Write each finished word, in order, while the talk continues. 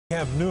We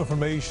have new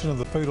information of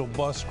the fatal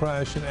bus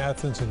crash in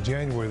Athens in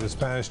January this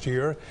past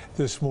year.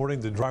 This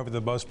morning, the driver of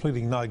the bus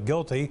pleading not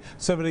guilty.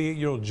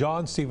 78-year-old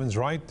John Stevens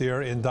right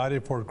there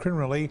indicted for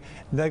criminally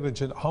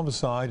negligent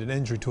homicide and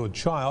injury to a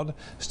child.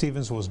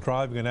 Stevens was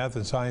driving an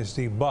Athens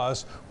ISD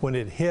bus when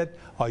it hit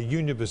a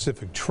Union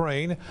Pacific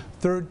train.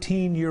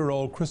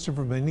 13-year-old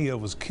Christopher Mania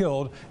was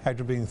killed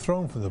after being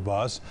thrown from the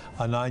bus.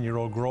 A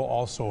 9-year-old girl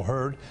also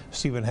hurt.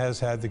 Stevens has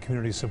had the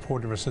community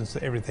support ever since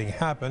everything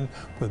happened,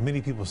 with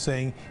many people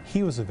saying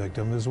he was a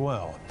victim as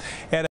well.